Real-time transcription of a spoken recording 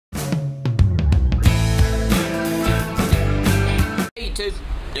YouTube,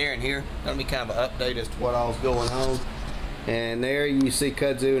 Darren here. That'll be kind of an update as to what all's going on. And there you see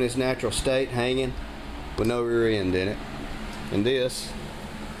kudzu in its natural state, hanging with no rear end in it. And this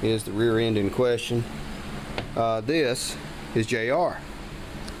is the rear end in question. This is JR.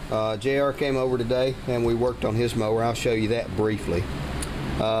 JR came over today and we worked on his mower. I'll show you that briefly.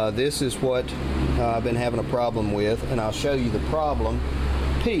 This is what I've been having a problem with, and I'll show you the problem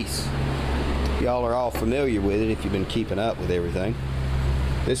piece. Y'all are all familiar with it if you've been keeping up with everything.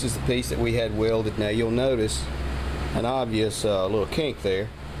 This is the piece that we had welded. Now you'll notice an obvious little kink there.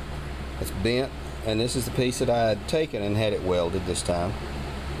 It's bent, and this is the piece that I had taken and had it welded this time,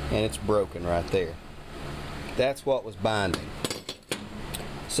 and it's broken right there. That's what was binding.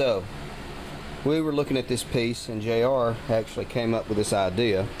 So we were looking at this piece, and JR actually came up with this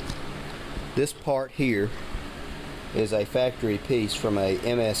idea. This part here is a factory piece from a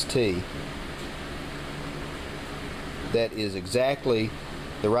MST that is exactly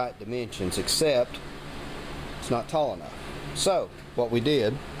the right dimensions, except it's not tall enough. So what we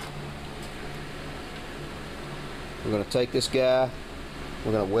did, we're going to take this guy,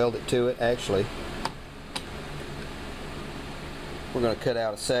 we're going to weld it to it. Actually, we're going to cut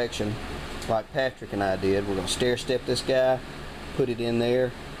out a section like Patrick and I did. We're going to stair step this guy, put it in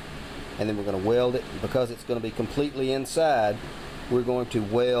there, and then we're going to weld it. Because it's going to be completely inside, we're going to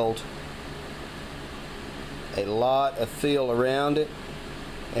weld a lot of fill around it,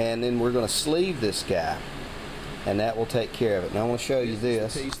 and then we're going to sleeve this guy, and that will take care of it. Now I want to show you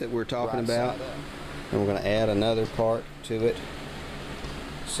this piece that we're talking about, and we're going to add another part to it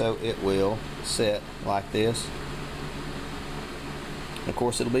so it will set like this. And of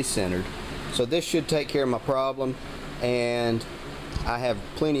course it'll be centered. So this should take care of my problem, and I have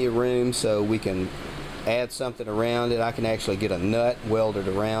plenty of room so we can add something around it. I can actually get a nut welded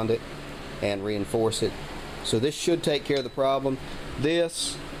around it and reinforce it. So this should take care of the problem.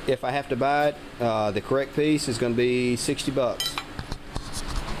 This, if I have to buy it, the correct piece is going to be 60 bucks.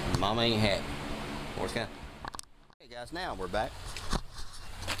 Mama ain't happy. Hey guys, now we're back.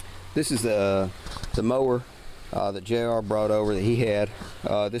 This is the mower that JR brought over that he had.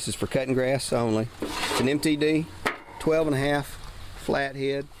 This is for cutting grass only. It's an MTD 12.5 flat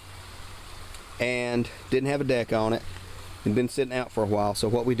head, and didn't have a deck on it. It'd been sitting out for a while. So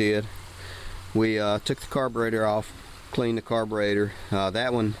what we did, we took the carburetor off, cleaned the carburetor.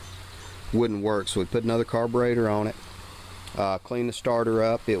 That one wouldn't work, so we put another carburetor on it, cleaned the starter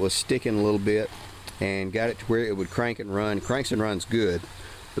up. It was sticking a little bit, and got it to where it would crank and run. Cranks and runs good.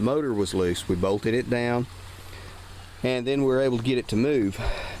 The motor was loose. We bolted it down, and then we were able to get it to move.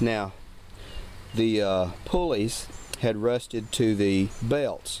 Now the pulleys had rusted to the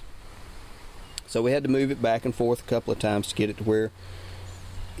belts, so we had to move it back and forth a couple of times to get it to where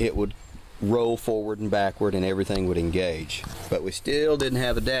it would roll forward and backward and everything would engage. But we still didn't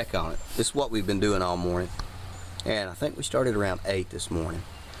have a deck on it. This is what we've been doing all morning, and I think we started around 8 this morning.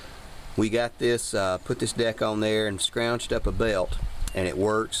 We got this, put this deck on there and scrounged up a belt, and it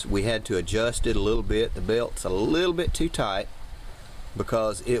works. We had to adjust it a little bit. The belt's a little bit too tight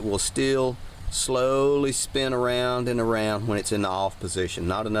because it will still slowly spin around and around when it's in the off position.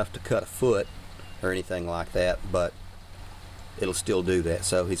 Not enough to cut a foot or anything like that, but it'll still do that.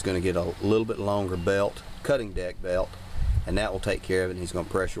 So he's going to get a little bit longer belt, cutting deck belt, and that will take care of it. And he's going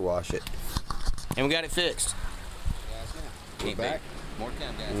to pressure wash it, and we got it fixed. We're back. More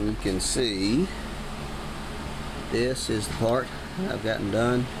time, guys. And you can see this is the part I've gotten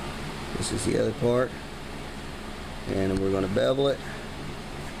done. This is the other part, and we're going to bevel it.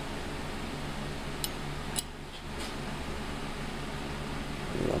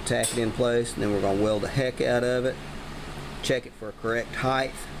 We're going to tack it in place, and then we're going to weld the heck out of it, check it for a correct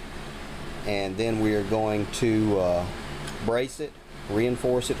height, and then we are going to brace it,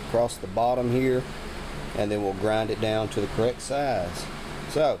 reinforce it across the bottom here, and then we'll grind it down to the correct size.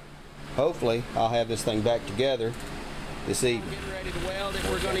 So hopefully I'll have this thing back together this evening. Getting ready to weld it.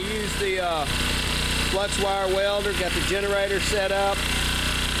 We're going to use the flux wire welder. Got the generator set up,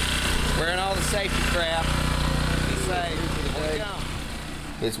 wearing all the safety crap. Be safe.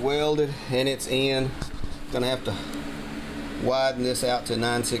 It's welded and it's in. Gonna have to widen this out to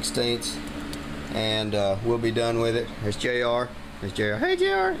 9/16, and we'll be done with it. There's JR. There's JR. Hey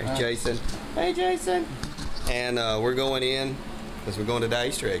JR. There's Jason. Hey Jason. And we're going in because we're going to die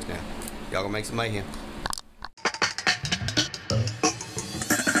Easter eggs now. Y'all gonna make some mayhem.